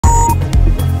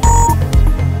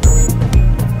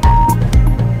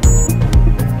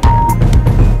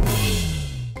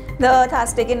The Earth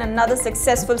has taken another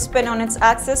successful spin on its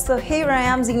axis. So here I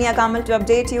am, Zinia Kamal, to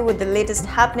update you with the latest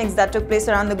happenings that took place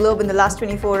around the globe in the last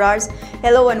 24 hours.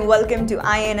 Hello and welcome to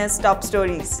IANS Top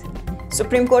Stories.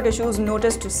 Supreme Court issues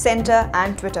notice to Centre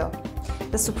and Twitter.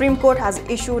 The Supreme Court has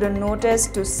issued a notice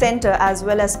to Centre as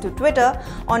well as to Twitter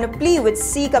on a plea which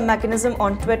seek a mechanism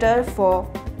on Twitter for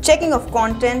checking of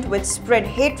content which spread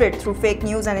hatred through fake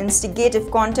news and instigative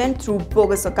content through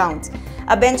bogus accounts.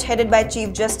 A bench headed by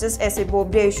Chief Justice S.A.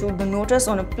 Bobde issued the notice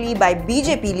on a plea by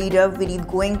BJP leader Vineet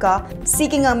Goenka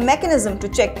seeking a mechanism to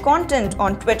check content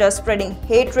on Twitter spreading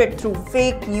hatred through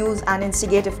fake news and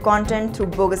instigative content through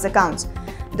bogus accounts.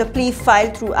 The plea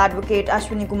filed through advocate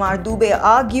Ashwini Kumar Dubey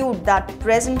argued that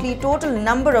presently total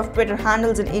number of Twitter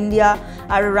handles in India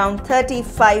are around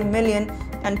 35 million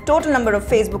and total number of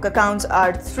Facebook accounts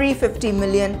are 350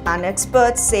 million, and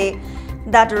experts say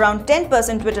that around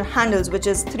 10% Twitter handles, which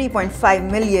is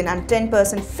 3.5 million, and 10%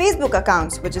 Facebook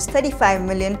accounts, which is 35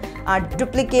 million, are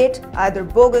duplicate, either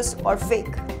bogus or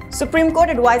fake. Supreme Court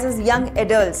advises young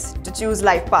adults to choose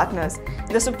life partners.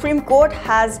 The Supreme Court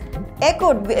has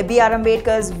echoed B.R.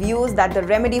 Ambedkar's views that the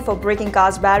remedy for breaking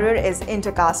caste barrier is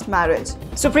intercaste marriage.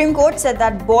 Supreme Court said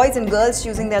that boys and girls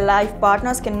choosing their life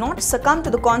partners cannot succumb to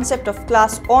the concept of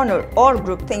class honor or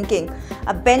group thinking.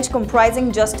 A bench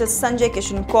comprising Justice Sanjay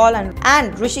Kishan Kaul and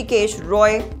Rishikesh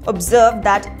Roy observed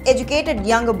that educated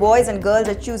younger boys and girls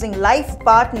are choosing life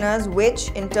partners, which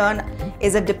in turn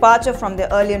is a departure from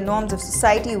the earlier norms of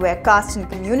society where caste and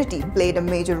community played a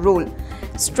major role.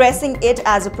 Stressing it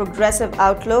as a progressive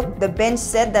outlook, the bench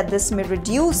said that this may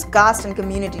reduce caste and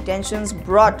community tensions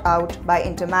brought out by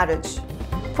intermarriage.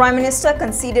 Prime Minister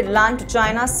conceded land to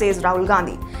China, says Rahul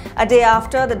Gandhi. A day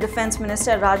after, the Defence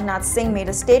Minister Rajnath Singh made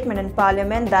a statement in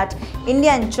Parliament that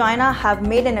India and China have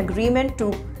made an agreement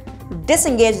to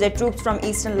disengage their troops from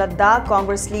eastern Ladakh.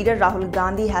 Congress leader Rahul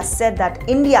Gandhi has said that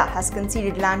India has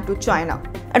conceded land to China.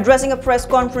 Addressing a press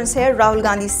conference here, Rahul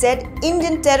Gandhi said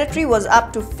Indian territory was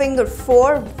up to Finger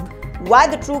 4 while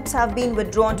the troops have been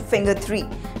withdrawn to Finger 3.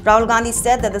 Rahul Gandhi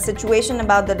said that the situation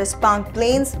about the Depsang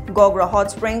Plains,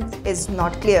 Gogra-Hot Springs is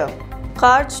not clear.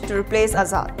 Kharge to replace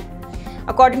Azad.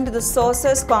 According to the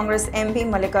sources, Congress MP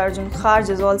Mallikarjun Kharge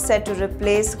is all set to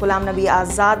replace Ghulam Nabi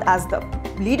Azad as the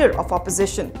leader of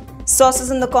opposition. Sources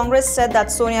in the Congress said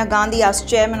that Sonia Gandhi, as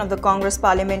chairman of the Congress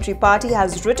Parliamentary Party,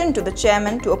 has written to the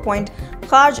chairman to appoint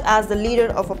Kharge as the leader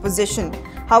of opposition.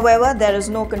 However, there is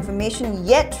no confirmation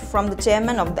yet from the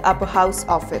chairman of the upper house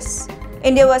office.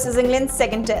 India vs England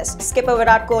second test. Skipper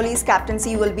Virat Kohli's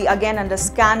captaincy will be again under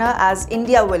scanner as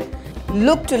India will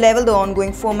look to level the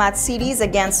ongoing 4-match series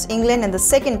against England in the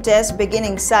second test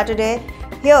beginning Saturday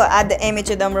here at the MH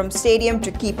Chidambaram Stadium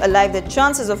to keep alive the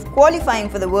chances of qualifying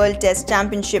for the World Test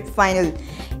Championship final.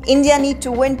 India need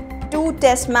to win 2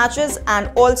 test matches and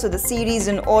also the series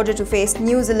in order to face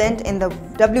New Zealand in the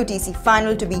WTC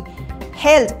final to be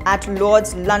held at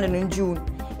Lord's, London in June.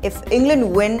 If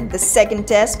England win the second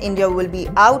test, India will be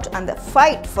out and the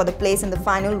fight for the place in the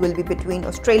final will be between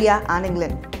Australia and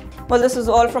England. Well, this is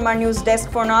all from our news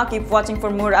desk for now. Keep watching for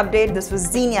more updates. This was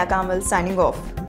Zinia Kamal signing off.